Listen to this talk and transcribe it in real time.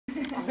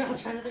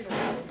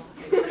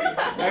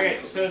Okay,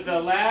 so the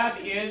lab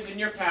is in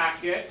your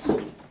packet.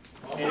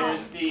 It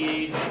is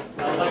the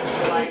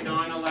electrolyte,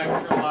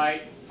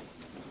 non-electrolyte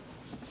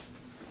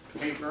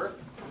paper.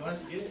 You want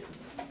us to get it?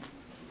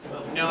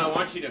 No, I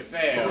want you to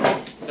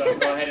fail, so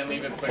go ahead and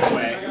leave it put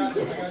away. I got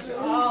you.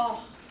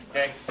 Oh.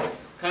 Okay,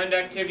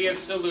 conductivity of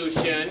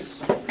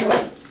solutions.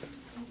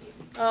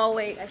 Oh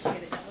wait, I should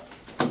get it.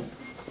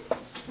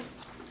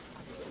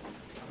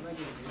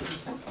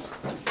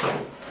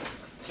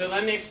 So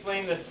let me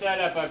explain the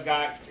setup I've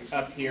got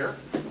up here.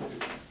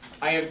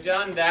 I have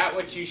done that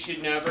which you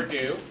should never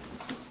do.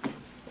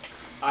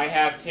 I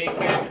have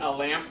taken a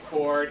lamp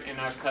cord and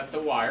I've cut the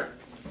wire.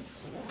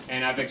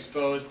 And I've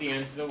exposed the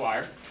ends of the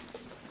wire.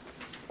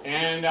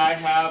 And I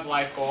have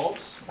light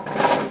bulbs.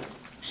 Hold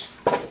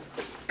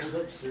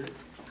up, sir.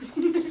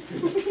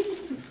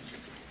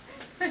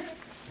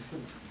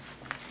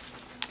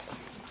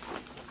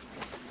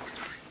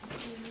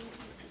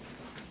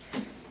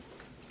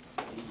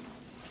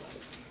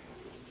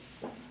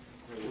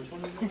 Which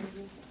one is it?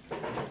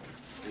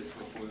 It's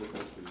before this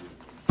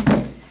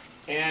actually.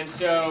 And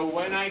so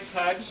when I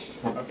touch,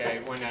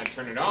 when I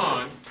turn it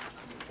on,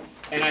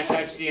 and I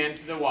touch the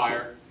ends of the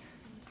wire,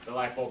 the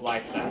light bulb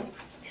lights up.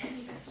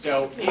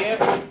 So if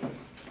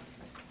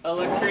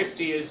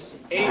electricity is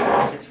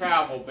able to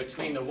travel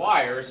between the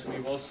wires, we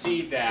will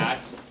see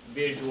that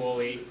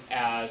visually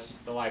as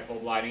the light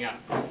bulb lighting up.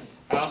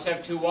 I also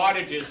have 2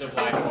 wattages of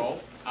light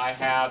bulb. I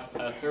have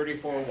a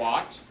 34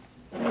 watt,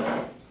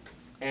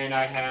 and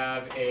I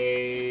have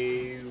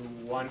a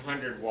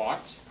 100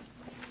 watt.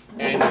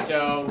 And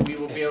so we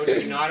will be able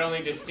to not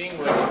only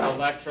distinguish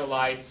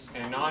electrolytes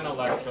and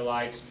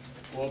non-electrolytes,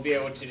 we'll be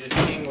able to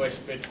distinguish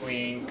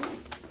between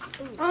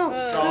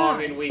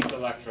strong and weak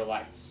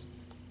electrolytes.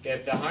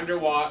 If the 100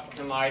 watt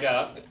can light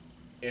up,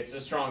 it's a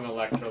strong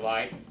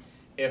electrolyte.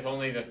 If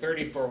only the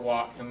 34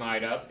 watt can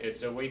light up,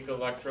 it's a weak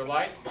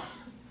electrolyte.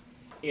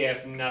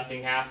 If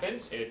nothing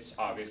happens, it's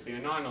obviously a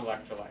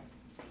non-electrolyte.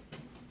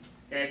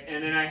 Okay,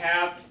 and then I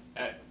have,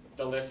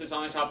 the list is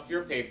on the top of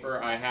your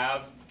paper, I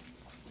have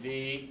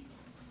the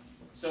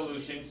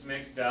solutions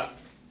mixed up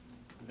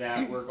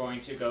that we're going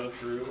to go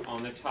through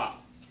on the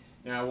top.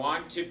 Now I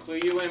want to clue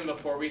you in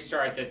before we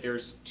start that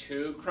there's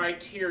 2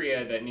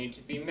 criteria that need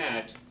to be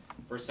met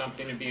for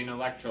something to be an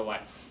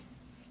electrolyte.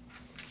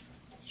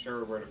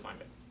 Sure where to find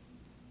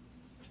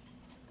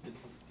it.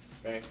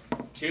 Okay?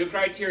 2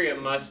 criteria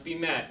must be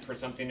met for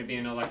something to be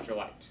an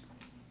electrolyte.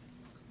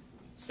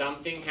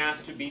 Something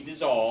has to be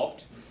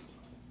dissolved.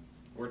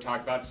 We're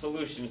talking about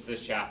solutions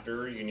this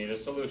chapter. You need a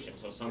solution.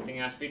 So something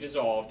has to be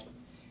dissolved.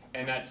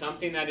 And that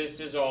something that is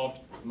dissolved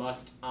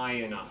must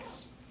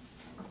ionize.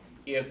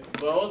 If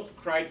both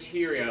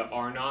criteria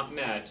are not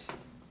met,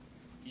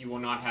 you will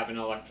not have an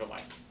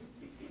electrolyte.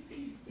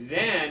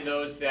 Then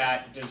those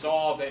that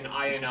dissolve and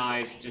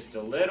ionize just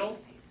a little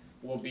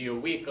will be a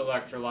weak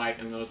electrolyte,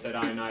 and those that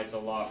ionize a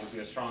lot will be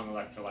a strong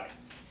electrolyte.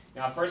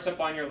 Now first up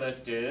on your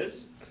list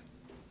is?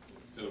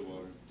 Distilled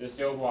water.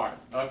 Distilled water.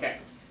 Okay.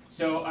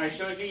 So I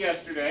showed you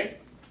yesterday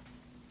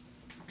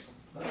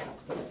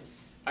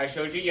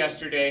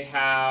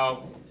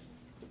how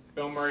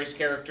Bill Murray's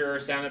character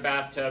sat in the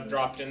bathtub,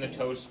 dropped in the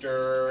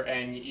toaster,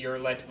 and you're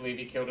led to believe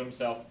he killed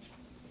himself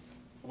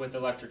with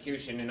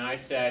electrocution. And I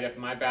said if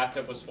my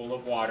bathtub was full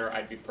of water,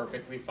 I'd be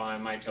perfectly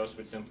fine. My toast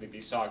would simply be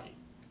soggy.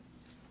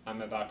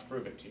 I'm about to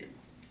prove it to you.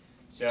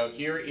 So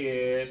here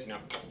is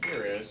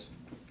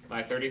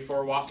my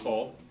 34 watt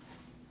bowl.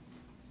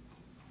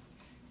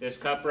 This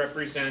cup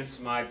represents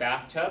my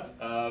bathtub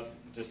of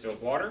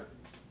distilled water.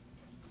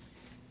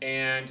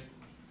 And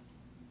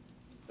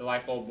the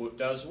light bulb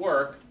does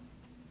work.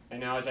 And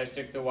now as I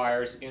stick the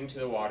wires into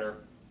the water.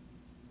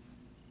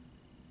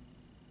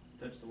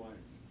 Touch the wire.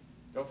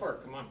 Go for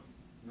it, come on.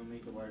 No,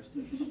 make the wires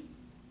touch.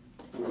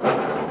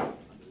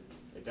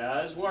 It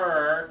does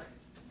work.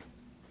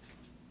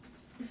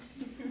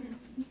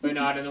 But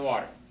not in the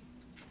water.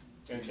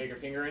 Gonna stick your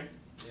finger in?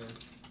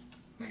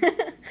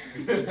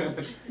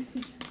 Yeah.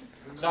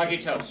 Soggy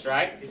toast,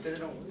 right? He said it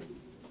don't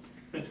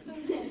work.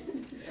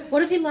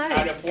 What if he lied?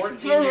 Out of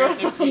 14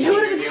 years of teaching,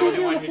 you're the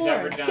only one who's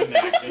ever done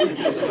that. Just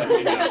to let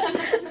you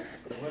know.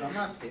 Well, I'm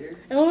not scared.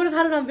 And we would have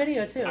had it on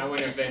video too. I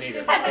wouldn't have been either.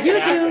 You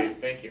Exactly. do.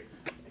 Thank you.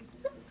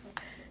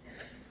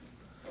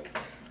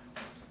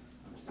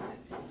 I'm scared.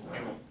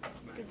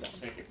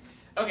 Thank you.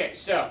 Okay,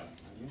 so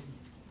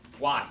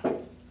why?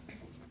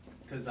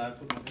 Because I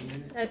put my thing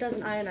in it. It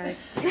doesn't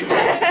ionize.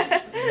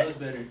 It knows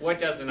better. What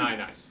doesn't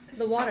ionize?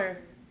 The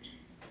water.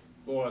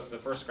 Well, it's the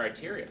first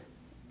criteria.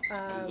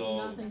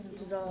 Dissolve.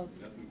 Dissolve.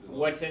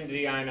 What's in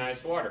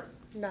deionized water?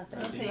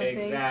 Nothing.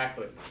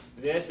 Exactly.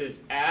 This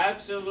is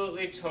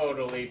absolutely,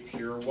 totally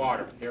pure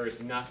water. There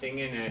is nothing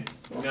in it.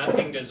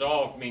 Nothing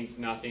dissolved means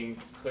nothing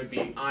could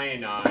be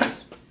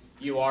ionized.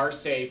 You are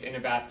safe in a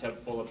bathtub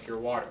full of pure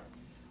water.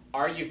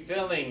 Are you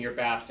filling your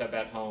bathtub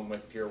at home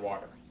with pure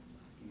water?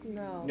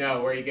 No.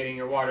 No. Where are you getting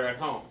your water at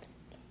home?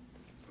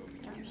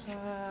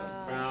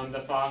 Uh, From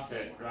the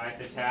faucet, right?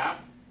 The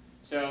tap.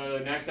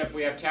 So next up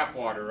we have tap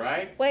water,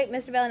 right? Wait,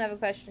 Mr. Belland, I have a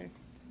question.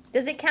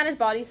 Does it count as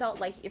body salt,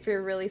 like if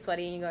you're really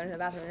sweaty and you go into the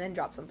bathroom and then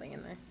drop something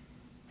in there?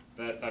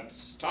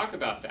 Let's talk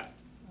about that.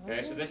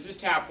 Okay, so this is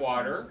tap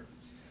water.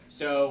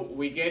 So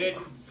we get it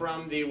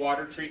from the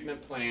water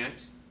treatment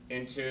plant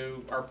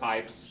into our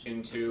pipes,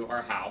 into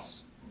our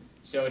house.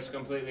 So it's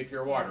completely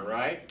pure water,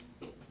 right?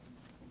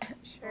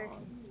 Sure.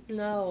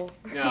 No.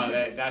 No,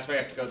 that's why you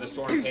have to go to the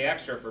store and pay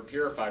extra for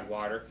purified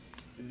water.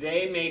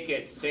 They make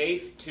it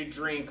safe to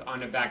drink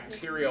on a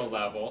bacterial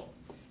level.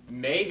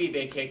 Maybe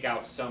they take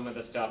out some of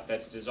the stuff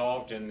that's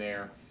dissolved in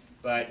there,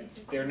 but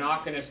they're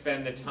not going to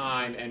spend the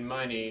time and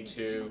money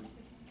to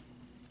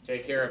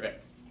take care of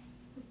it.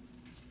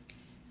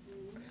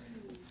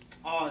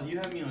 Oh, you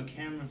have me on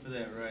camera for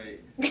that,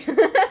 right?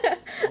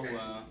 Oh,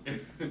 wow.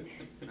 Nah,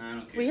 I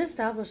don't care. We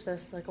established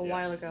this like a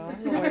while Yes. ago. I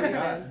don't know I where we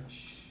forgot. went.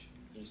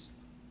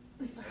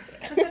 It's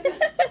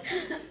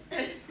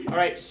okay. All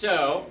right,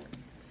 so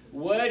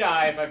would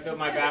I, if I fill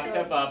my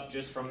bathtub up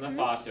just from the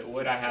faucet,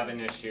 would I have an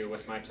issue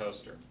with my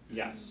toaster?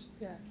 Yes.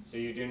 Yes. So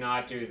you do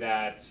not do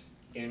that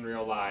in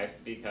real life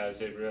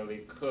because it really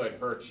could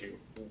hurt you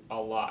a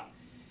lot.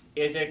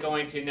 Is it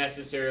going to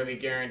necessarily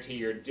guarantee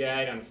you're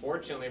dead?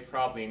 Unfortunately,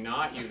 probably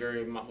not. You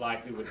very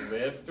likely would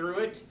live through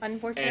it and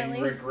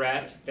Unfortunately.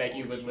 regret that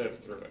you would live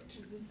through it.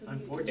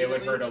 Unfortunately. It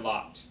would hurt a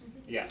lot.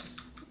 Yes.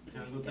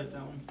 Can I go touch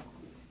that one?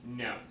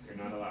 No, you're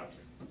not allowed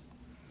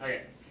to.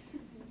 Okay.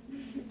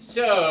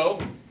 So,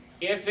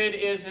 if it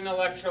is an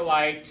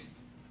electrolyte,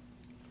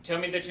 tell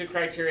me the two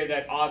criteria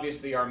that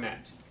obviously are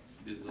met.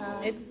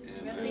 Dissolved It's-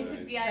 and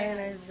ionized.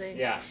 Ionizing.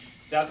 Yeah,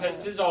 stuff has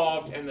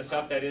dissolved, and the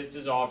stuff that is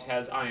dissolved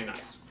has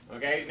ionized.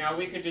 Okay, now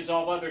we could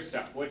dissolve other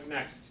stuff. What's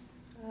next?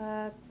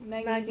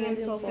 Magnesium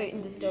sulfate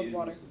and distilled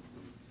water.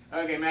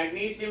 Okay,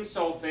 magnesium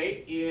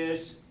sulfate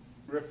is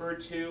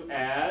referred to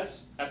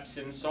as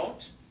Epsom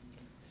salt.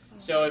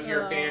 So if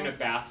you're a fan of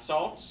bath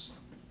salts,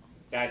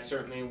 that's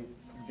certainly,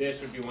 this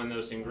would be one of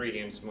those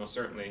ingredients, most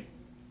certainly.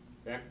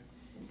 Okay,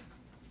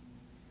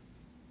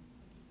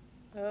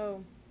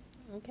 Oh.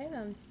 Okay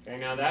then. okay,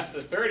 now that's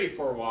the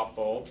 34 watt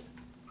bulb.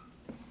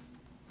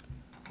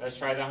 Let's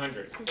try the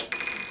 100.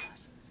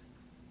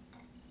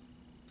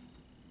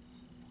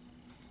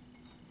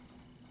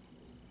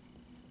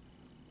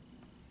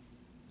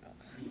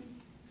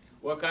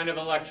 What kind of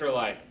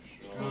electrolyte?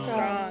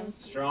 Strong.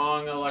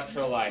 Strong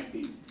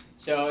electrolyte.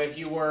 So if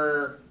you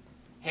were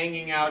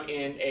hanging out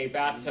in a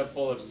bathtub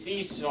full of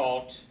sea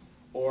salt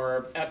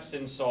or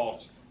Epsom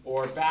salt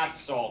or bath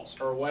salts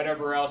or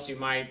whatever else you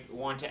might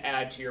want to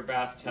add to your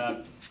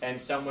bathtub and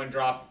someone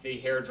dropped the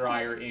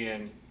hairdryer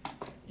in,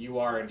 you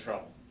are in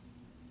trouble.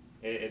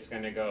 It's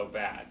going to go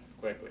bad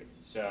quickly.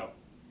 So,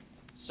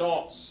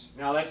 salts.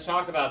 Now let's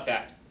talk about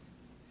that.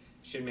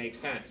 Should make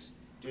sense.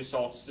 Do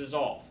salts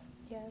dissolve?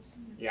 Yes.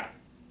 Yeah.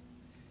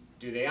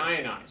 Do they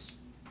ionize?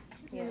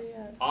 Yes.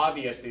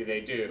 Obviously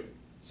they do.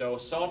 So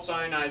salts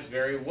ionize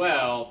very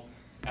well,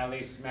 at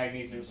least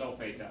magnesium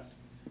sulfate does.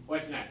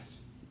 What's next?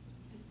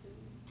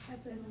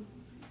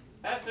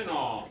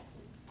 Ethanol.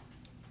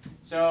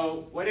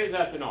 So what is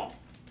ethanol?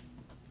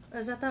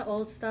 Is that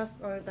old stuff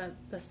or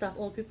the stuff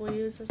old people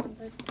use or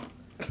something?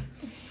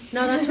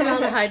 No, that's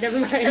formaldehyde. Never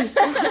mind.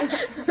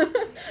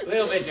 A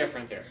little bit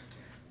different there.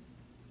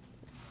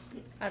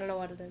 I don't know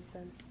what it is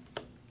then.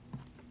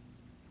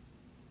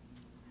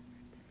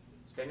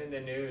 It's been in the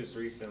news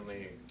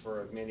recently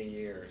for many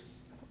years.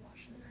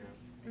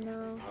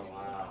 No. Oh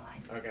wow.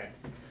 Okay.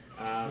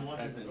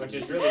 Which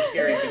is really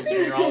scary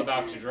considering you're all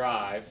about to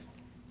drive.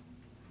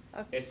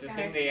 It's the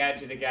thing they add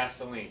to the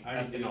gasoline,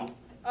 ethanol.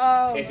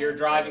 Oh. If you're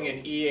driving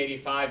an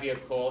E85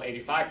 vehicle,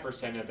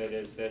 85% of it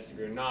is this. If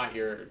you're not,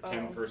 you're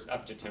 10%,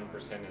 up to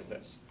 10% is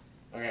this.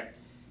 Okay,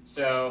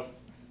 so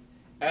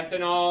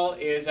ethanol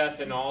is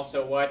ethanol.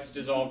 So what's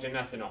dissolved in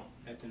ethanol?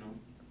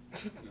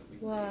 Ethanol.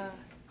 Wow.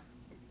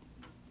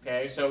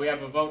 Okay, so we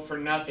have a vote for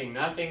nothing.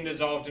 Nothing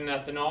dissolved in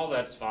ethanol.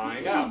 Let's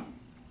find out.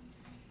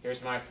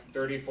 Here's my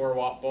 34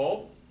 watt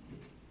bulb.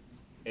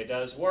 It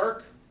does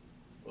work.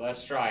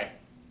 Let's try it.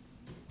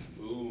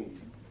 Boom.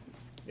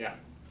 Yeah.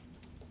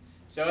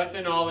 So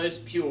ethanol is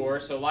pure,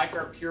 so like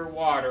our pure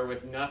water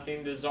with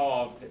nothing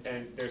dissolved,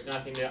 and there's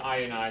nothing to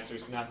ionize,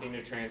 there's nothing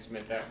to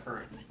transmit that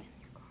current.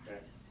 Okay.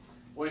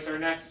 What's our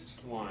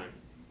next one?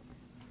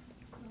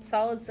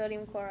 Solid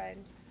sodium chloride.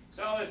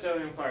 Solid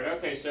sodium chloride.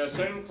 Okay, so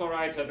sodium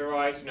chloride is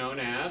otherwise known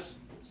as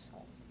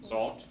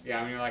salt.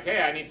 Yeah, when you're like,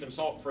 hey, I need some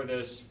salt for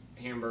this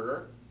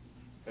hamburger,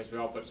 because we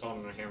all put salt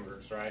in our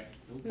hamburgers, right?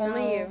 Only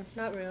No, you.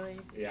 Not really.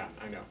 Yeah,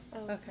 I know.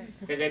 Okay.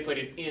 Because they put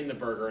it in the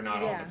burger, not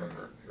on Yeah. the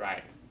burger.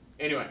 Right.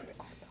 Anyway,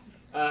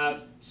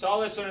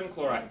 solid sodium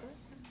chloride.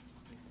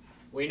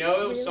 We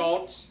know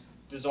salts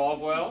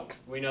dissolve well.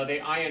 We know they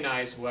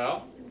ionize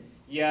well.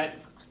 Yet,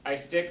 I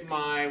stick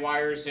my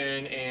wires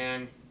in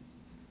and...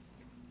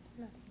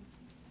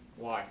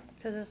 Why?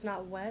 Because it's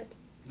not wet.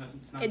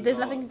 It's not There's dissolved.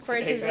 nothing for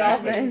it to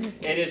dissolve Exactly. in.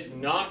 It is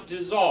not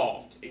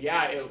dissolved.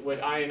 Yeah, it would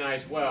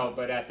ionize well,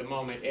 but at the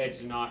moment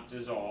it's not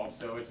dissolved,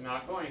 so it's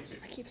not going to.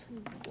 I keep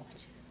some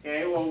watches.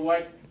 Okay, well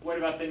what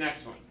about the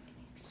next one?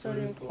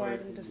 Sodium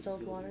chloride and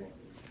distilled water.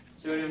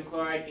 Sodium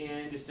chloride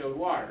in distilled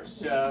water.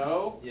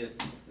 So, Yes.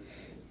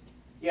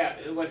 Yeah,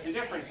 what's the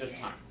difference this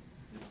time?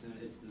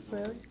 It's dissolved.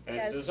 Really?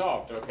 It's Yes.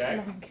 dissolved, okay?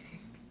 No, I'm kidding.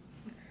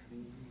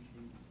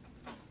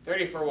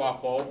 34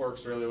 watt bulb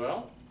works really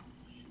well.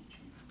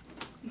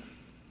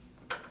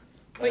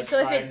 Wait, Let's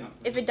so try-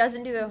 if it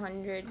doesn't do the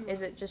 100,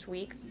 is it just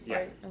weak? Yeah.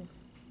 Or, oh.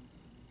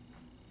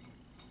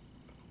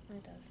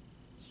 It does.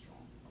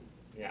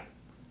 Yeah.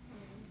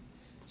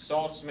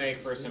 Salts make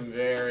for some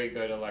very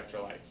good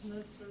electrolytes.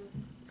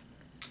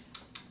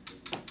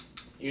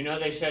 You know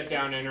they shut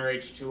down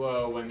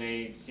NRH2O when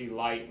they see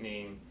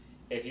lightning.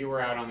 If you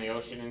were out on the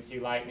ocean and see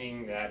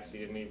lightning, that's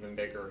an even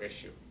bigger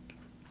issue.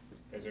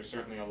 Because there's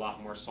certainly a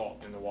lot more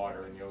salt in the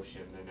water in the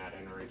ocean than that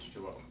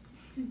NRH2O.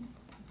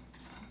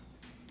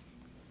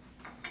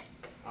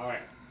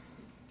 Alright.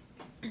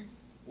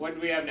 What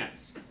do we have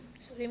next?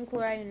 Sodium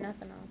chloride and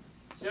ethanol.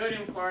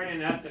 Sodium chloride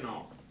and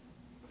ethanol.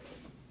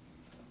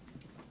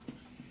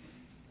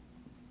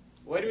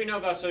 What do we know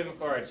about sodium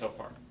chloride so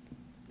far?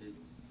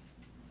 It's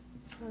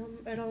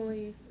It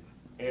only.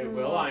 It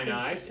will Well,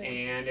 ionize consistent.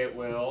 and it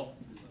will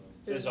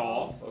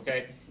dissolved. dissolve,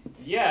 okay?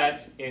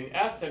 Yet, in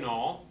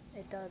ethanol,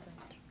 It doesn't.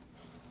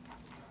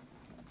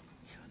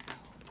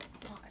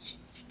 Watch.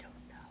 You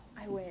don't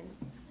know. I win.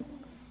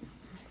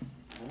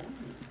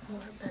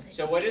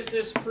 so what is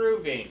this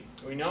proving?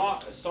 We know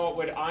salt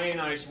would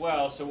ionize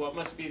well, so what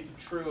must be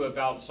true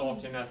about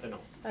salt in ethanol?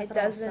 It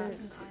doesn't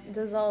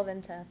dissolve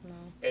into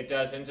ethanol. It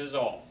doesn't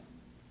dissolve.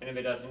 And if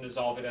it doesn't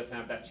dissolve, it doesn't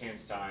have that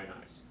chance to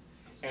ionize.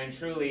 And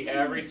truly,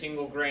 every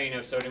single grain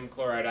of sodium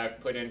chloride I've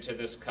put into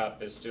this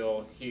cup is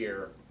still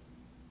here,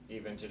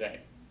 even today,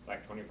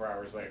 like 24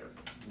 hours later.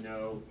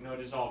 No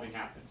dissolving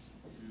happens.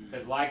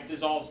 Because like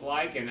dissolves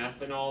like, and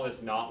ethanol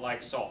is not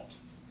like salt.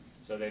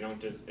 So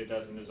it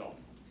doesn't dissolve.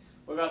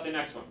 What about the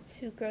next one?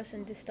 Sucrose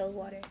and distilled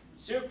water.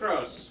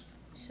 Sucrose.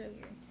 Sugar.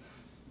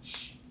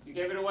 Shh, you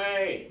gave it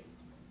away.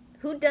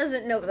 Who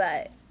doesn't know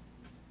that?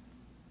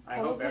 I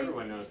hope Probably.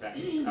 everyone knows that.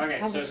 Okay,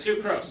 so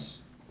sucrose.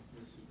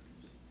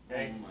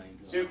 Okay. Oh my god.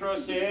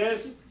 Sucrose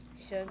is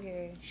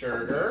Sugar.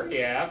 sugar,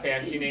 yeah,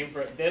 fancy name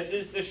for it. This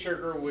is the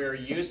sugar we're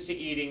used to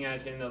eating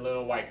as in the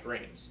little white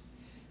grains.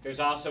 There's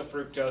also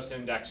fructose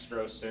and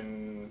dextrose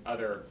and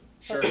other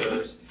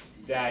sugars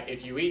that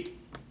if you eat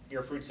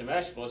your fruits and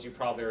vegetables, you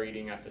probably are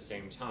eating at the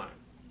same time.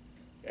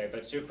 Okay,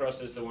 but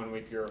sucrose is the one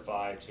we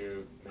purify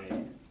to make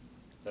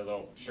the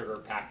little sugar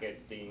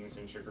packet things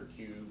and sugar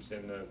cubes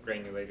and the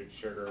granulated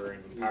sugar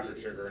and powdered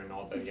sugar and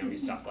all the yummy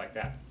stuff like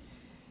that.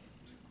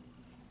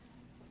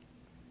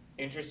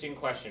 Interesting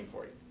question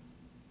for you.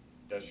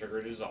 Does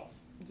sugar dissolve?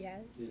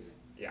 Yes.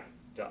 Yeah,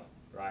 duh,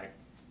 right?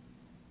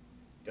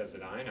 Does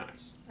it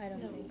ionize? I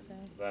don't think so.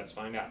 Let's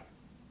find out.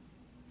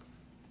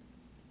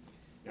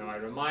 Now I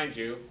remind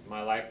you,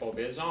 my light bulb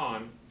is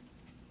on.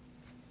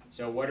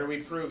 So what are we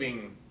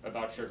proving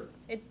about sugar?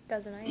 It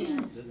doesn't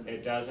ionize.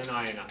 It doesn't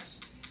ionize.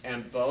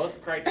 And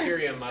both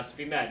criteria must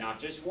be met, not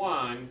just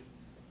one,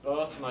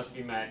 both must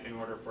be met in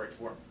order for it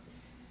to work.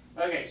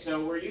 Okay,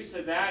 so we're used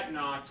to that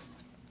not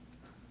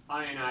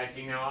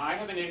ionizing. Now I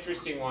have an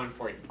interesting one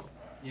for you.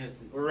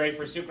 Yes. It's, We're ready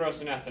for sucrose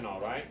and ethanol,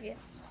 right? Yes.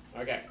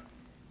 Okay.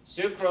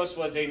 Sucrose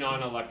was a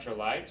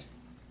non-electrolyte.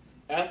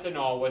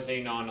 Ethanol was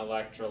a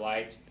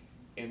non-electrolyte.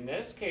 In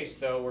this case,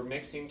 though, we're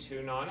mixing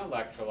two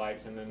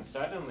non-electrolytes, and then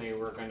suddenly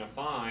we're going to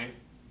find...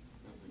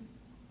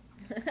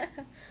 Did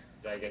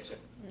I get you?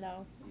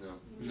 No. No.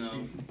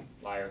 No.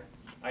 Liar.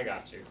 I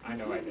got you. I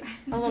know I did.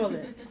 A little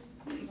bit.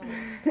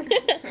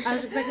 I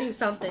was expecting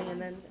something,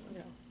 and then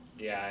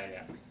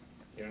Yeah.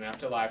 You don't have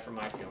to lie for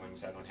my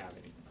feelings. I don't have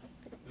any.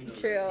 We know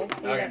True.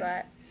 You Okay. know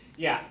that.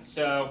 Yeah,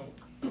 so...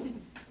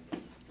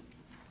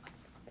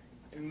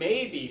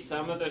 maybe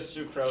some of the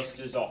sucrose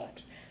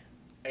dissolved.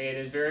 It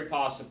is very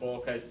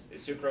possible because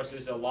sucrose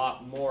is a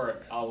lot more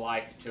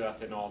alike to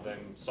ethanol than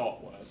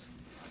salt was.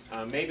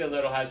 Maybe a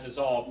little has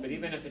dissolved, but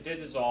even if it did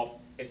dissolve,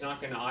 it's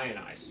not going to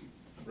ionize,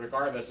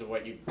 regardless of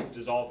what you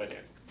dissolve it in.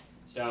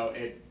 So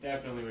it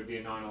definitely would be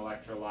a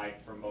non-electrolyte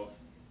from both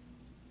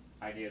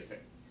ideas there.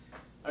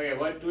 Okay,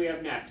 what do we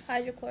have next?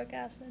 Hydrochloric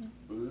acid.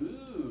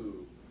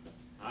 Ooh,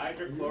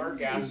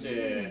 hydrochloric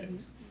acid.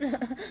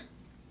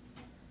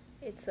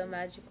 It's so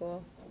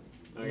magical.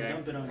 Okay.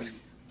 Dump it on you.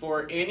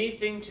 For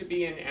anything to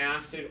be an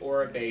acid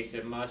or a base,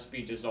 it must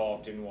be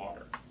dissolved in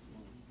water.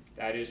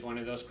 That is one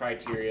of those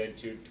criteria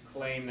to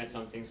claim that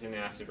something's an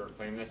acid or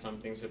claim that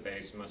something's a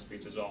base must be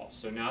dissolved.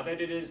 So now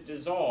that it is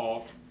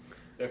dissolved,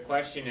 the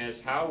question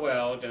is how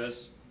well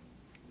does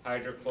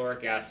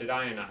hydrochloric acid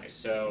ionize?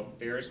 So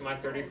there's my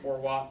 34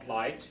 watt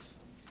light,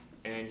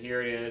 and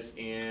here it is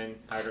in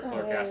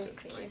hydrochloric acid.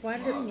 Okay. why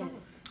didn't it?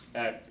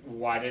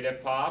 Why did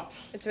it pop?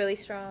 It's really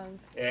strong.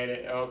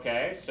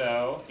 Okay,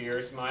 so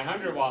here's my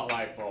 100 watt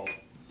light bulb.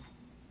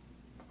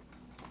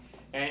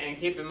 And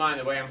keep in mind,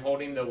 the way I'm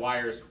holding the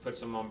wires puts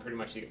them on pretty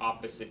much the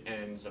opposite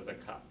ends of the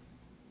cup.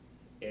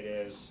 It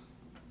is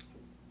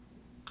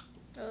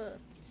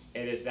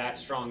that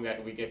strong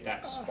that we get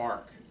that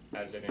spark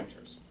as it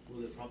enters.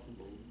 Will it pop the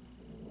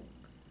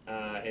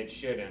bulb? It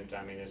shouldn't.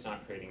 I mean, it's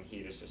not creating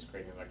heat, it's just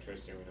creating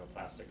electricity. We know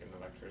plastic and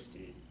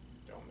electricity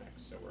don't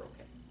mix, so we're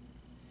okay.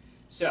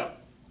 So,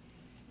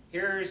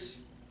 here's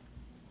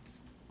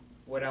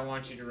what I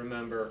want you to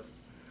remember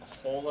a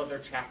whole other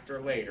chapter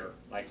later,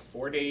 like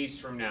 4 days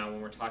from now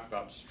when we're talking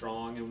about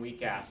strong and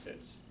weak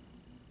acids.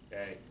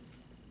 Okay?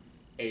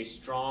 A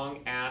strong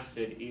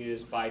acid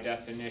is, by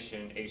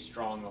definition, a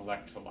strong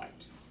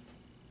electrolyte.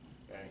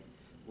 Okay?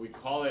 We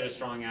call it a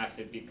strong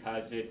acid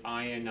because it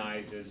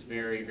ionizes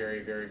very,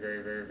 very, very,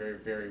 very, very, very,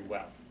 very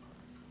well.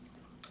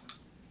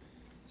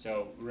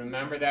 So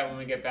remember that when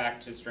we get back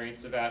to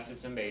strengths of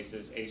acids and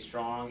bases, a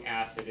strong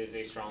acid is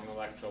a strong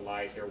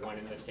electrolyte. They're one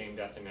and the same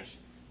definition.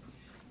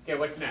 Okay,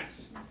 what's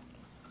next?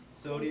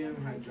 Sodium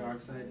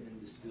hydroxide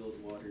and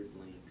distilled water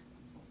blank.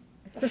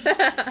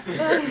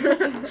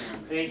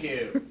 Thank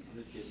you. I'm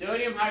just kidding.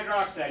 Sodium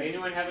hydroxide.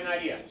 Anyone have an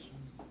idea?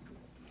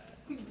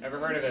 Ever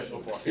heard of it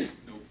before?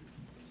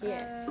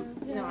 Yes.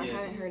 No, I Yes.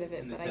 haven't heard of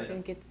it, In the but I test.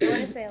 think it's. I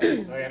want to say a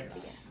little. Okay.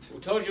 We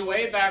told you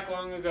way back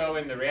long ago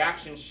in the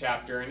reactions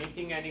chapter,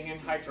 anything ending in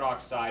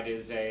hydroxide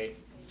is a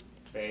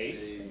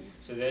base. Base.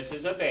 So this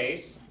is a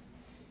base.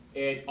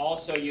 It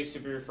also used to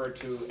be referred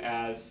to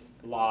as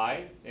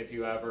lye. If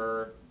you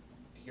ever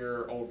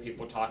hear old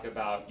people talk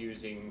about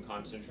using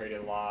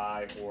concentrated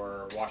lye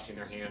or washing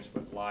their hands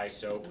with lye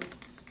soap,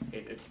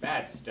 it's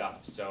bad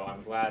stuff. So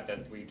I'm glad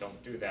that we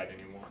don't do that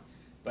anymore.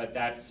 But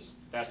that's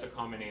a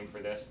common name for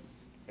this.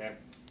 Okay.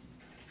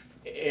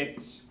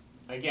 It's,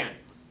 again,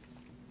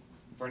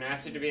 for an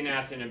acid to be an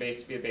acid and a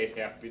base to be a base,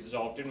 they have to be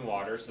dissolved in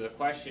water. So the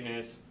question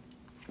is,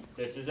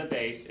 this is a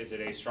base. Is it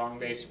a strong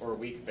base or a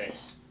weak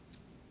base?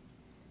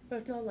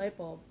 There's no light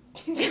bulb.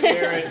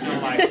 There is no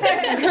light bulb.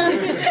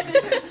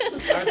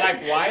 I was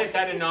like, why is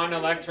that a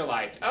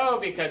non-electrolyte? Oh,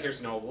 because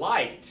there's no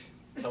light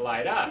to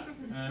light up.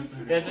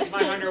 This is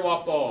my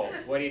 100-watt bulb.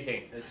 What do you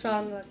think?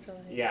 Strong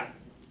electrolyte. Yeah.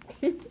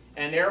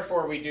 And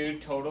therefore, we do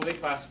totally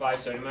classify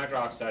sodium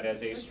hydroxide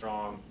as a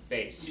strong You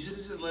base. should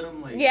have just let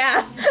him like.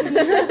 Yeah.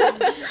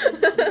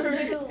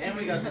 And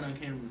we got that on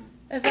camera.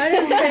 If I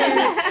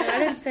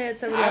didn't say it,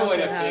 somebody I else would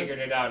would have have. figured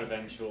it out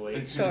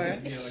eventually. Sure. Yeah,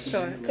 like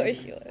Sure. you Of course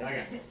you would.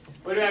 Okay.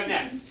 What do we have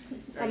next?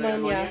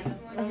 Ammonia.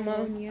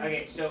 Ammonia.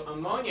 Okay, so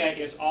ammonia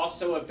is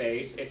also a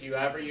base. If you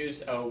ever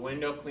use a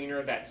window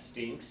cleaner that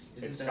stinks,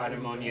 Isn't it's that- got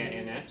isn't ammonia that-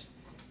 in it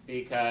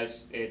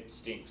because it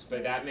stinks.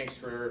 But that makes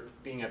for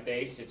being a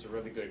base, it's a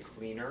really good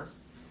cleaner.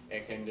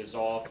 It can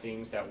dissolve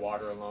things that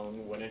water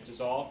alone wouldn't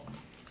dissolve.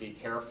 Be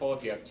careful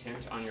if you have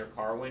tint on your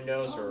car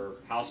windows or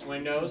house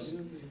windows.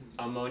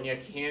 Ammonia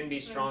can be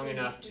strong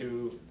enough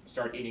to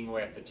start eating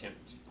away at the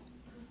tint.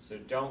 So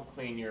don't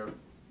clean your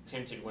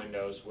tinted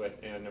windows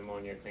with an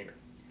ammonia cleaner.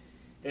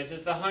 This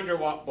is the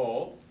 100-watt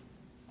bulb.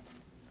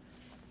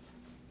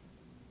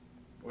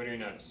 What do you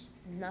notice?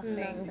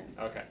 Nothing.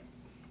 Okay.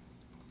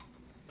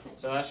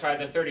 So let's try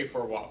the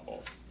 34-watt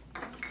bulb.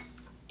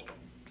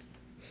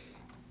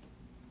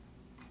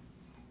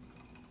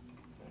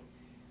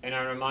 And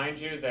I remind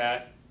you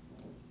that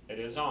it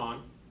is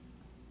on.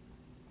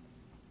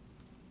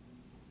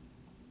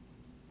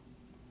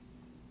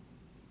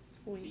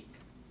 Weak.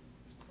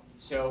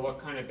 So what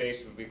kind of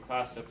base would we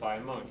classify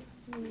ammonia?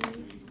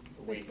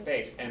 Weak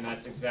base. And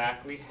that's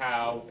exactly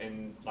how,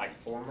 in like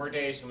 4 more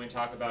days when we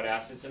talk about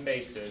acids and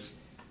bases,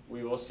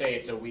 we will say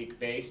it's a weak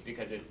base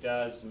because it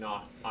does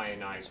not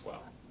ionize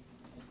well.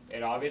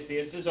 It obviously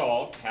is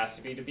dissolved, has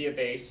to be a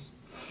base,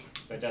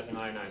 but doesn't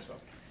ionize well.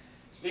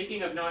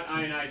 Speaking of not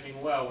ionizing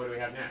well, what do we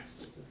have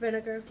next?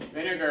 Vinegar.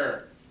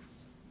 Vinegar.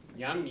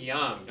 Yum,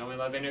 yum. Don't we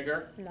love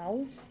vinegar?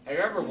 No. Have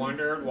you ever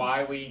wondered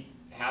why we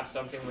have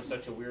something with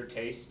such a weird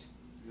taste?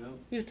 No.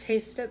 You've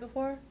tasted it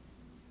before?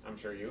 I'm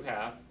sure you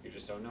have. You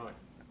just don't know it.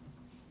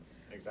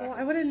 Exactly. Well,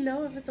 I wouldn't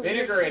know if it's a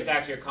Vinegar weird is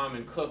actually a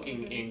common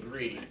cooking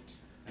ingredient.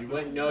 You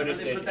wouldn't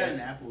notice They it. put that in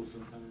apples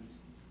sometimes.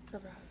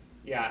 taste.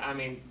 Yeah, I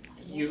mean,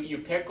 you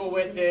pickle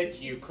with it,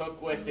 you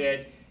cook with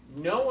it.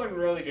 No one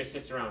really just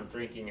sits around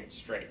drinking it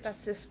straight.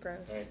 That's just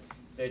gross. Okay?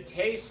 The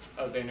taste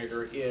of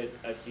vinegar is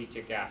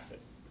acetic acid.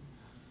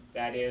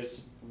 That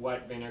is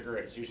what vinegar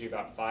is, usually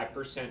about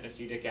 5%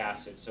 acetic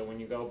acid. So when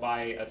you go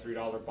buy a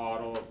 $3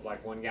 bottle of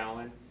like 1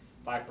 gallon,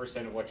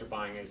 5% of what you're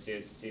buying is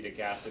acetic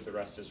acid, the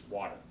rest is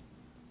water.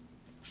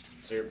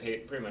 So you're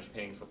pretty much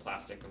paying for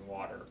plastic and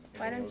water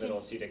Why and a don't little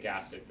you- acetic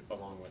acid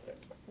along with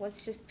it.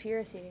 What's just pure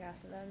acetic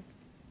acid then?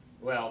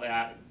 Well,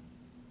 that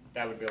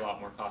would be a lot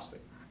more costly.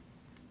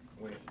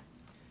 Wouldn't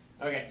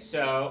it? Okay,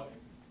 so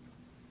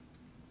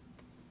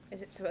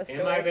Is it supposed in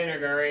to my work?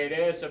 vinegar, it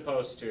is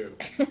supposed to.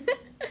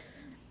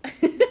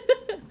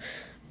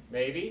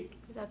 Maybe?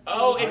 Is that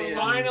Oh, Oh, it's yeah.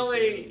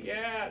 finally,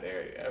 yeah,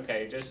 there,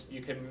 okay, just,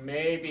 you can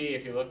maybe,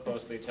 if you look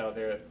closely, tell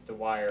the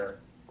wire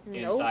Nope.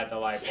 inside the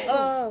light bulb.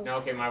 Oh. No,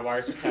 okay, my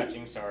wires are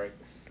touching, sorry.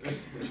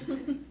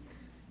 You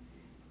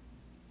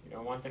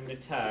don't want them to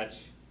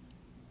touch.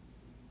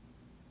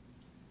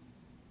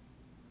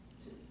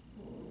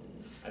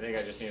 I think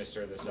I just need to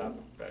stir this up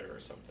better or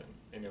something.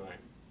 Anyway.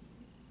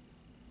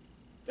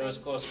 Those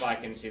close by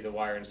can see the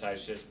wire inside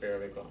is just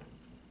barely glowing.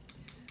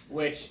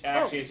 Which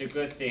actually is a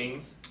good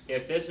thing.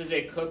 If this is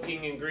a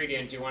cooking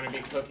ingredient, you want to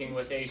be cooking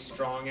with a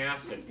strong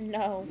acid.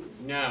 No.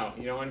 No,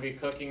 you don't want to be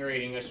cooking or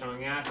eating a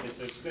strong acid,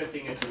 so it's a good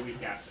thing it's a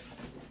weak acid.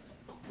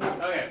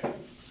 Okay.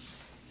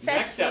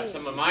 Next up,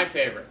 some of my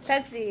favorites.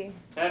 Pepsi.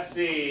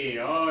 Pepsi.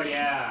 Oh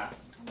yeah.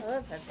 I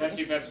love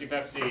Pepsi. Pepsi.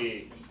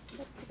 Pepsi.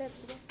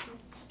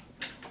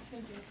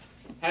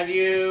 Have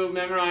you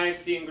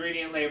memorized the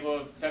ingredient label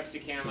of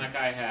Pepsi can like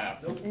I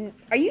have?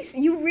 Are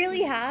you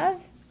really have?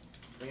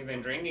 You've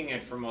been drinking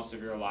it for most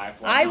of your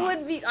life. Why I not?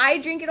 would be. I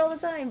drink it all the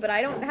time, but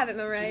I don't have it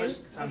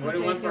memorized. What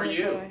do one for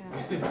you?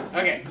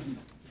 Okay.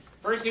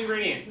 First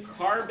ingredient,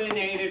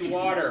 carbonated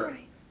water.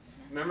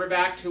 Remember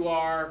back to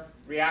our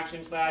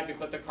reactions lab, you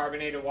put the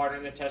carbonated water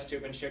in the test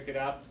tube and shook it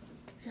up,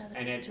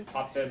 and it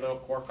popped the little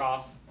cork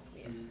off?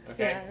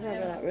 Okay. Yeah, I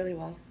remember that really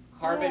well.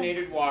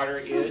 Carbonated water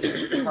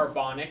is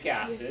carbonic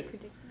acid.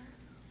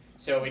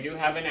 So we do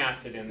have an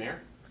acid in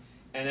there.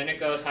 And then it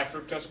goes high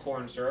fructose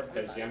corn syrup,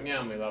 because yum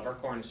yum, we love our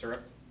corn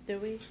syrup. Do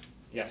we?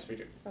 Yes, we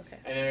do. Okay.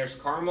 And then there's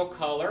caramel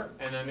color,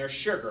 and then there's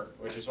sugar,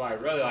 which is why I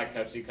really like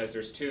Pepsi, because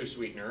there's two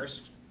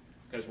sweeteners,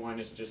 because one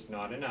is just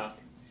not enough.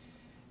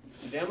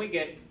 Then we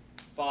get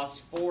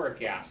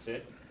phosphoric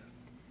acid,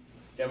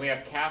 then we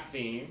have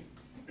caffeine,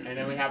 and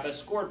then we have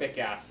ascorbic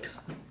acid,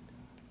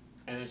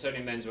 and then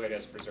sodium benzoate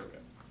as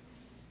preservative.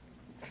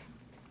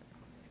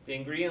 The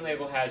ingredient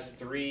label has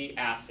 3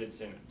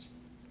 acids in it.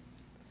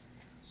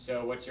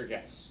 So what's your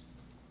guess?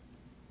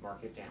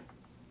 Mark it down.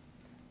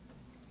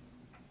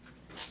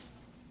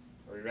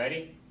 Are we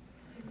ready?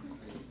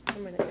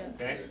 I'm gonna get.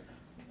 Okay.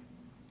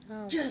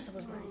 Oh. Just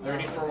was right.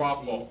 34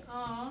 watt bowl.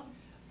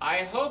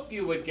 I hope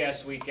you would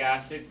guess weak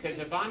acid, because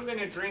if I'm going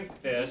to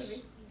drink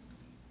this,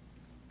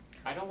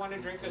 I don't want to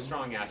drink the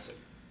strong acid.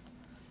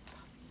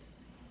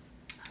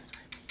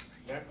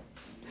 Okay.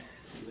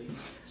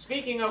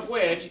 Speaking of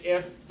which,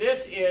 if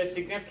this is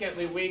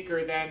significantly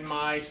weaker than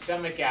my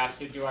stomach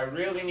acid, do I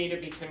really need to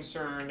be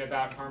concerned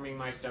about harming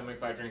my stomach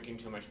by drinking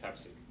too much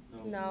Pepsi?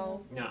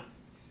 No. No.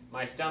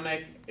 My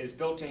stomach is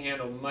built to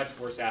handle much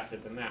worse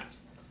acid than that.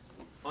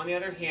 On the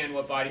other hand,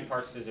 what body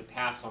parts does it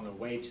pass on the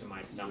way to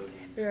my stomach?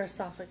 Your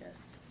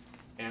esophagus.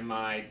 And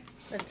my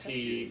And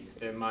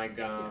teeth and my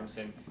gums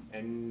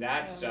and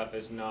that stuff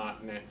is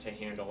not meant to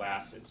handle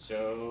acid.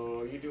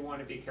 So you do want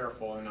to be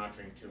careful and not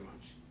drink too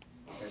much,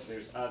 because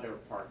there's other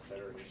parts that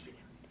are an issue.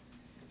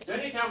 So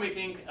anytime we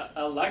think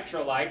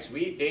electrolytes,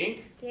 we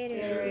think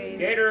Gatorade.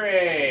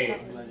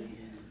 Gatorade.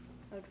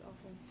 Looks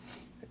awful.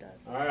 It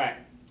does. All right.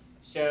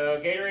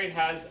 So Gatorade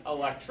has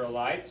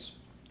electrolytes.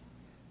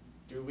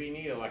 Do we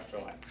need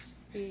electrolytes?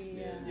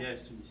 Yeah.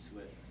 Yes, we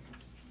sweat.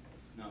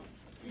 No.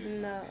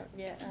 No.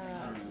 Yeah.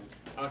 I don't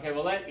know. Okay,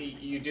 well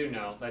you do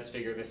know. Let's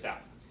figure this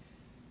out.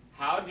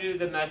 How do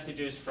the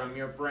messages from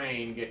your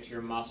brain get to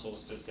your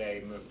muscles to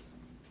say move?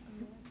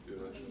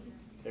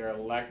 They're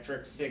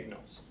electric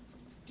signals.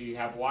 Do you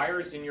have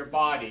wires in your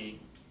body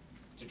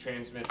to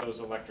transmit those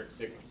electric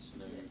signals?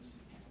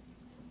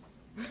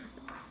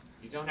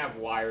 You don't have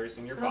wires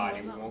in your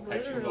body. We won't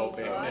cut you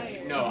open.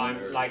 No,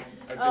 I'm like,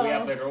 do we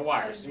have literal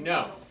wires?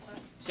 No.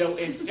 So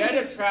instead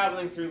of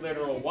traveling through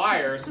literal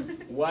wires,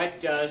 what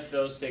does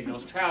those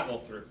signals travel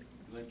through?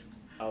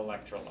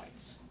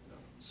 Electrolytes.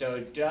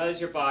 So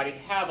does your body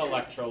have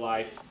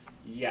electrolytes?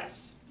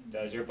 Yes.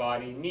 Does your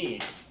body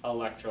need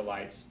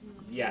electrolytes?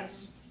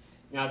 Yes.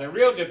 Now the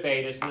real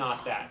debate is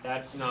not that.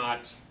 That's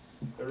not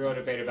the real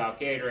debate about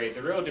Gatorade.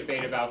 The real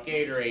debate about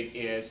Gatorade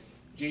is,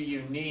 do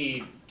you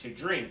need to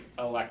drink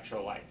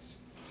electrolytes?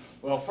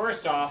 Well,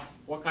 first off,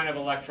 what kind of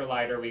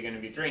electrolyte are we going to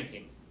be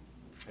drinking?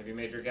 Have you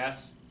made your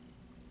guess?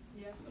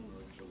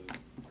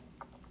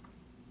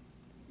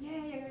 Yeah,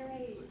 you're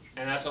right.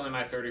 And that's only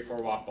my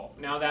 34 watt bulb.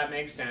 Now that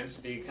makes sense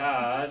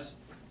because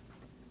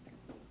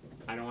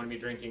I don't want to be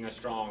drinking a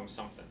strong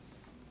something.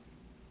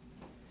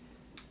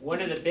 One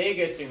of the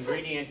biggest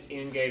ingredients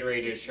in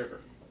Gatorade is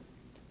sugar.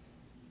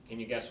 Can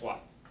you guess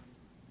what?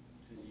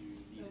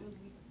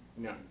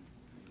 No.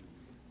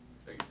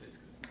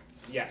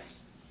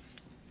 Yes.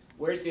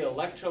 Where's the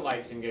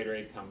electrolytes in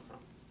Gatorade come from?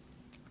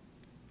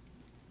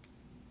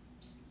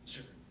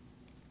 Sugar.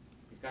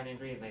 You've got an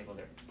ingredient label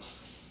there.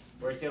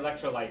 Where's the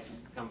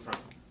electrolytes come from?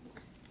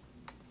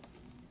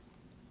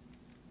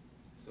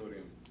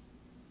 Sodium.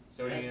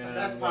 Sodium.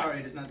 That's what?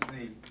 Powerade. It's not the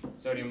same.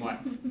 Sodium what?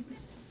 It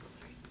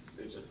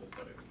just says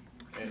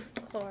sodium.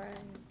 Chlorine.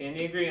 In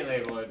the ingredient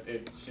label,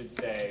 it should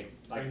say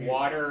like Right here.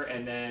 water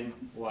and then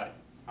what?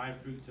 High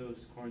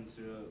fructose corn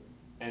syrup,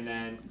 And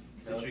then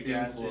citric Calcium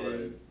acid,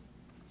 chloride.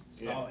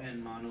 salt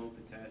and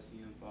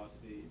monopotassium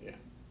phosphate,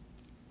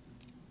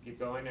 keep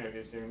going. Or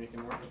is there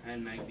anything more?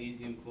 and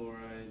magnesium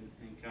chloride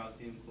and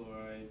calcium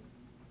chloride,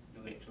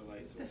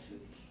 electrolyte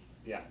sources.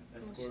 Yeah.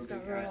 just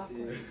got Ascorbic real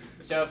acid,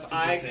 So if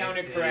I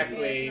counted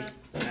correctly,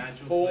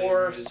 natural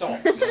 4 flavors,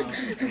 salts.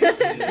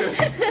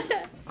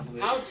 acid,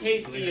 How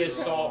tasty is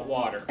salt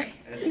water?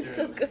 It's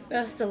so good.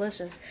 That's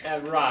delicious.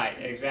 Right,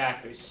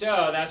 exactly.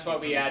 So that's why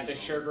we add the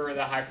sugar or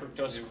the high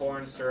fructose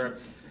corn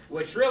syrup,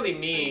 which really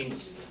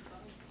means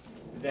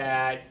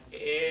that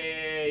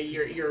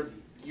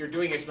you're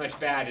doing as much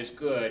bad as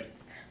good,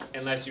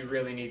 unless you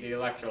really need the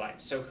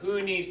electrolytes. So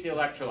who needs the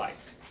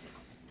electrolytes?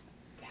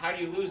 How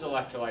do you lose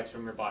electrolytes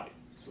from your body?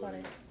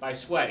 Sweating. By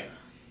sweating.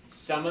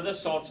 Some of the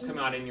salts come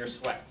out in your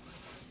sweat.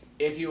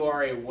 if you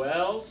are a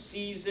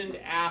well-seasoned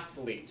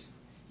athlete,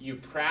 you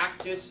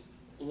practice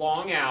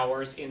long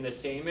hours in the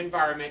same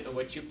environment in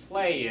which you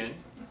play in,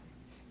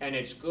 and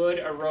it's good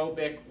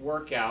aerobic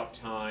workout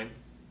time,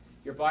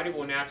 your body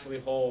will naturally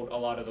hold a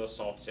lot of those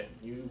salts in.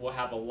 You will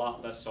have a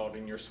lot less salt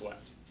in your sweat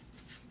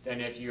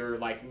than if you're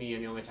like me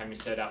and the only time you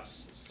step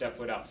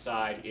foot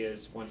outside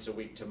is once a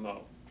week to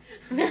mow.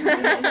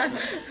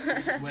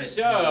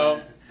 So,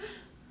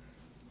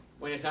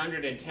 when it's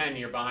 110 and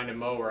you're behind a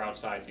mower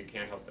outside, you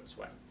can't help but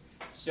sweat.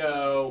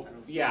 So,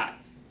 yeah,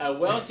 a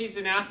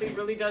well-seasoned athlete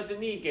really doesn't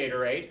need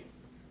Gatorade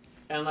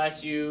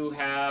unless you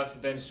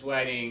have been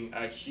sweating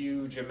a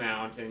huge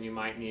amount and you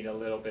might need a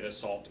little bit of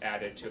salt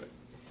added to it.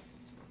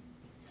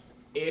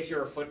 If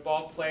you're a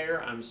football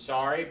player, I'm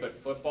sorry, but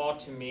football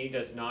to me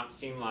does not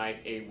seem like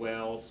a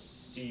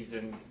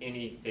well-seasoned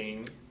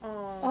anything.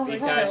 Oh,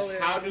 Because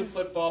how do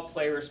football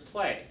players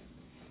play?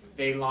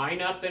 They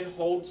line up and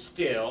hold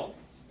still.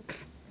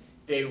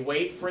 They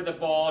wait for the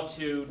ball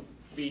to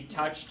be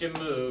touched and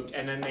moved,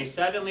 and then they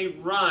suddenly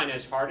run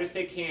as hard as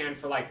they can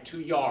for like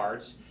 2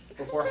 yards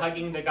before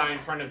hugging the guy in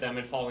front of them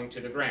and falling to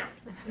the ground.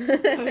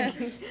 Okay?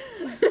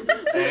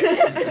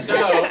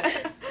 So,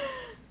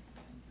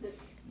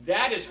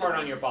 that is hard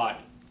on your body.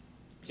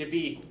 To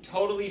be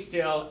totally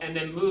still and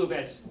then move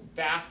as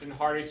fast and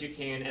hard as you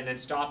can and then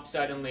stop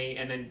suddenly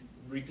and then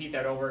repeat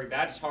that over.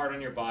 That's hard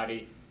on your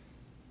body.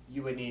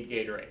 You would need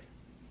Gatorade.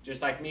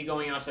 Just like me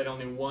going outside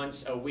only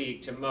once a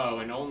week to mow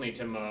and only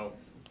to mow,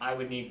 I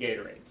would need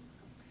Gatorade.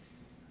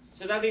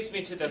 So that leads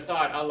me to the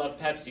thought, I love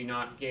Pepsi,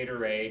 not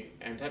Gatorade.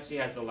 And Pepsi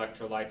has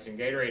electrolytes and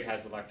Gatorade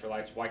has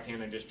electrolytes. Why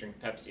can't I just drink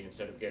Pepsi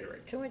instead of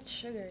Gatorade? Too much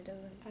sugar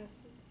doesn't.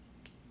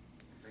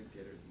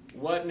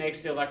 What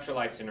makes the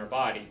electrolytes in our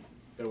body,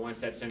 the ones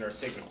that send our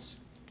signals?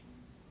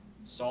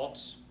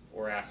 Salts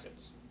or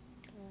acids?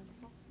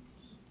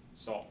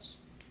 Salts.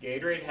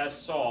 Gatorade has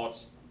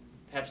salts,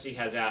 Pepsi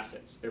has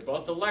acids. They're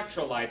both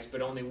electrolytes,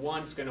 but only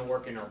one's going to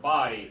work in our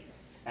body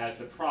as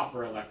the proper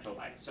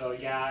electrolyte. So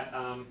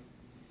yeah,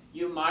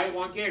 you might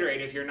want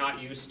Gatorade if you're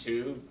not used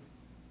to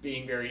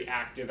being very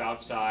active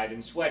outside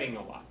and sweating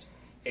a lot.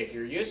 If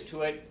you're used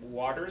to it,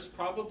 water's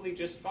probably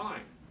just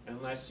fine.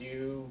 Unless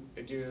you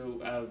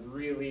do a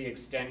really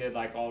extended,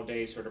 like all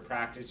day sort of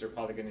practice, you're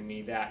probably going to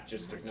need that,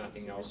 just if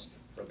nothing else,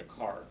 for the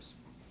carbs.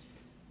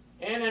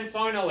 And then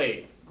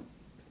finally,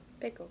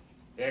 Pickle.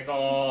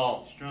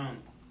 pickle. Strong.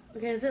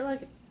 Okay, is it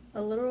like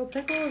a literal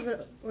pickle,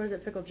 or is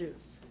it pickle juice?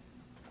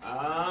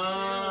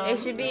 It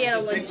should be a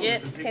It's a pickle, legit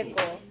it's a pickle.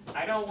 pickle.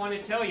 I don't want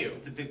to tell you.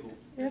 It's a pickle.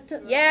 You have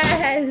to.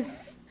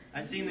 Yes!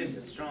 I seen this.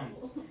 It's strong.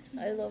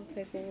 I love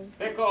pickles.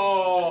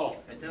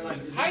 Pickle. I tell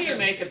like, How do you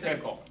make a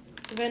pickle?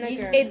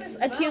 Vinegar. It's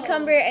a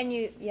cucumber and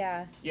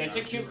Yeah, it's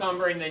a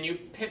cucumber and then you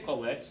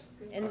pickle it.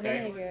 and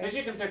Okay? vinegar. Because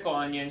you can pickle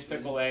onions,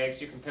 pickle eggs,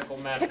 you can pickle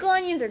lettuce. Pickle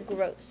onions are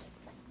gross.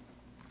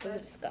 Those are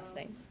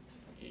disgusting.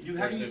 You-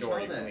 how do There's you the door,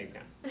 smell can that? leave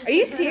now. Are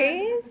you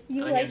serious?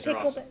 You Onions are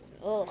like pickled?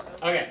 awesome. Ugh.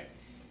 Okay.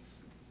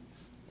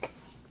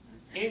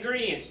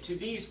 Ingredients to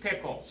these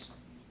pickles.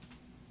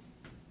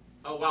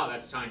 Oh wow,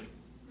 that's tiny.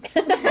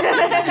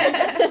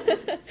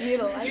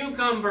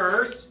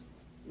 Cucumbers,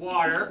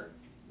 water,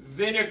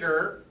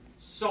 vinegar,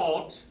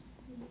 salt,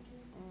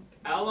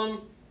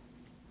 alum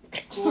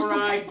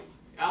chloride,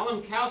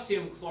 alum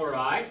calcium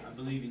chloride. I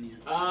believe in you.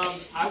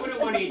 I wouldn't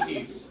want to eat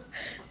these.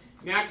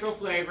 Natural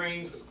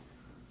flavorings,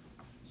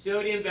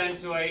 sodium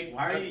benzoate,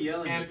 Why are you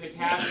yelling? and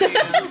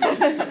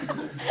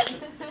potassium.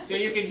 So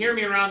you can hear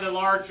me around the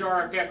large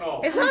jar of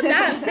pickles. It's not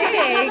that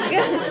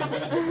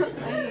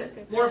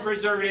big. More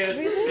preservatives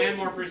and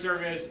more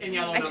preservatives in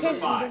yellow I number can't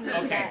 5. even eat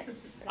Okay. that.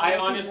 I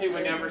honestly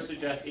would never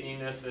suggest eating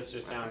this. This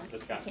just sounds I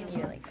disgusting. can't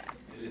eat it like that.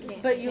 It is.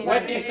 But you What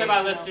like things it. have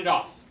I listed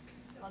off?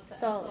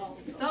 Salt.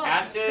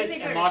 Acids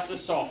and lots of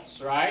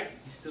salts, right?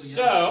 He's still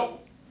yelling.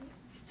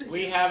 So,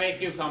 we have a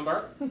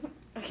cucumber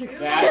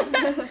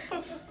that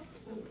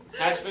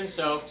has been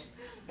soaked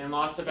in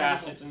lots of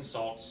acids and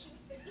salts.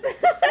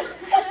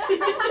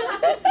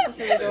 That's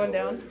really going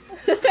down.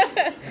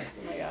 Oh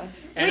my gosh.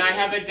 And I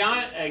have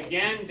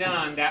again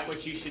done that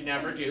which you should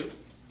never do.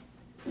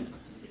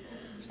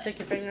 Stick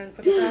your finger and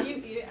put it down. You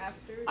eat it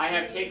after? I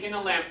have taken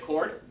a lamp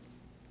cord.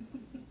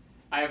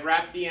 I have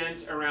wrapped the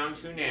ends around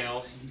 2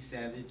 nails. You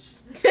savage.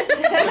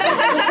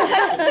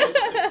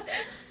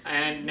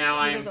 And now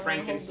I am He doesn't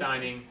wanna hold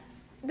Frankensteining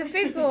The my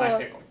pickle.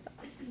 pickle.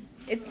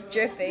 It's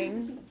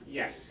dripping.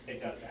 Yes,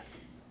 it does that.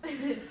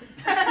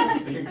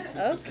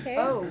 Okay.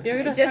 Oh. You're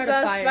gonna Just start a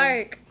saw a fire.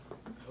 spark.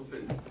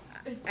 Open.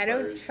 I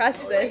don't Fires.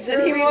 trust this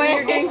You're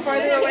anymore. getting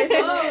farther away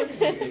from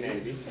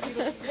Maybe.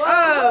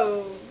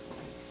 Whoa!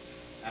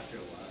 After a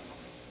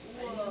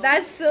while.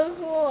 That's so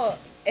cool.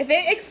 If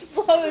it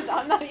explodes,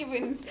 I'm not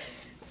even.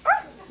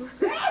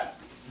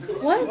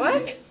 What?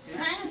 What?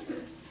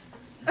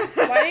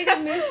 Why did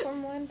it move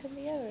from one to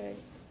the other?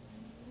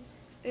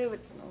 Ew,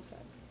 it smells bad.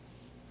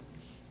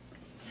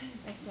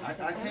 I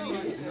smell I can't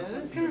even smell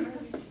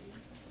it.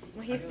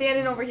 Well, he's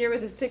standing over here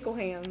with his pickle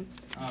hands.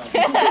 Oh.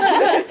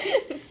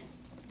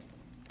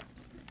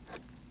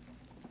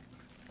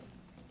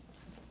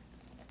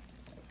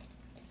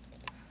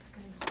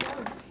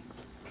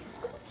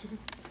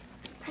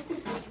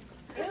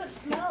 it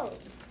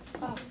smells.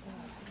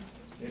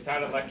 You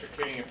thought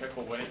electrocuting a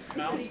pickle wouldn't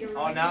smell?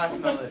 Oh, now I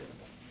smell it.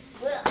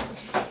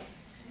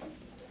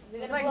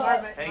 It's like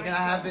garbage. Hey, can I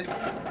have it?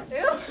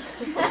 Ew.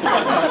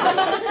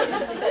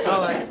 No,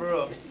 like for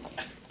real.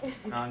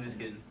 No, I'm just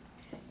kidding.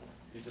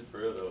 He said for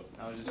real though.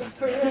 I was just messing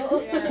For around.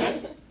 real? Yeah.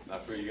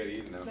 Not for real, you gotta eat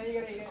it now. Now you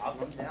gotta eat it.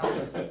 I'm down.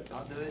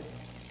 I'll do it.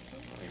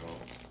 No, you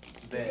won't.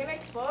 It's Bet. gonna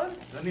explode?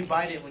 Let me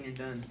bite it when you're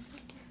done.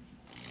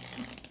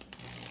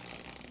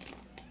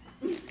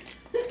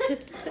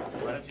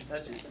 Why don't you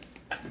touch it?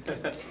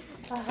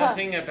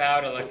 Something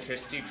about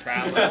electricity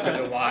traveling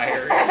through the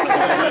wires.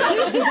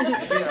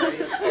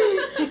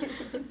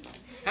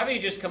 How about you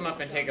just come up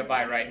and take a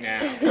bite right now?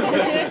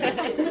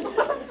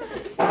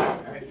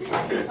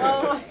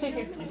 Oh my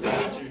He's the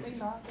teacher.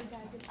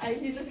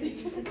 He's a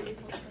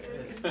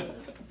teacher.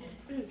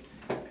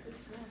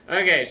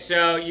 Okay,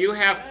 so you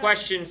have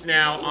questions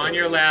now on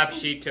your lab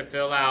sheet to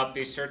fill out.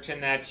 Be certain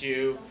that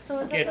you So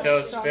is this get a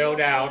those straw filled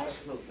bottle? out.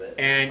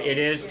 And it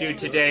is due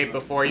today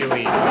before you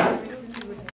leave.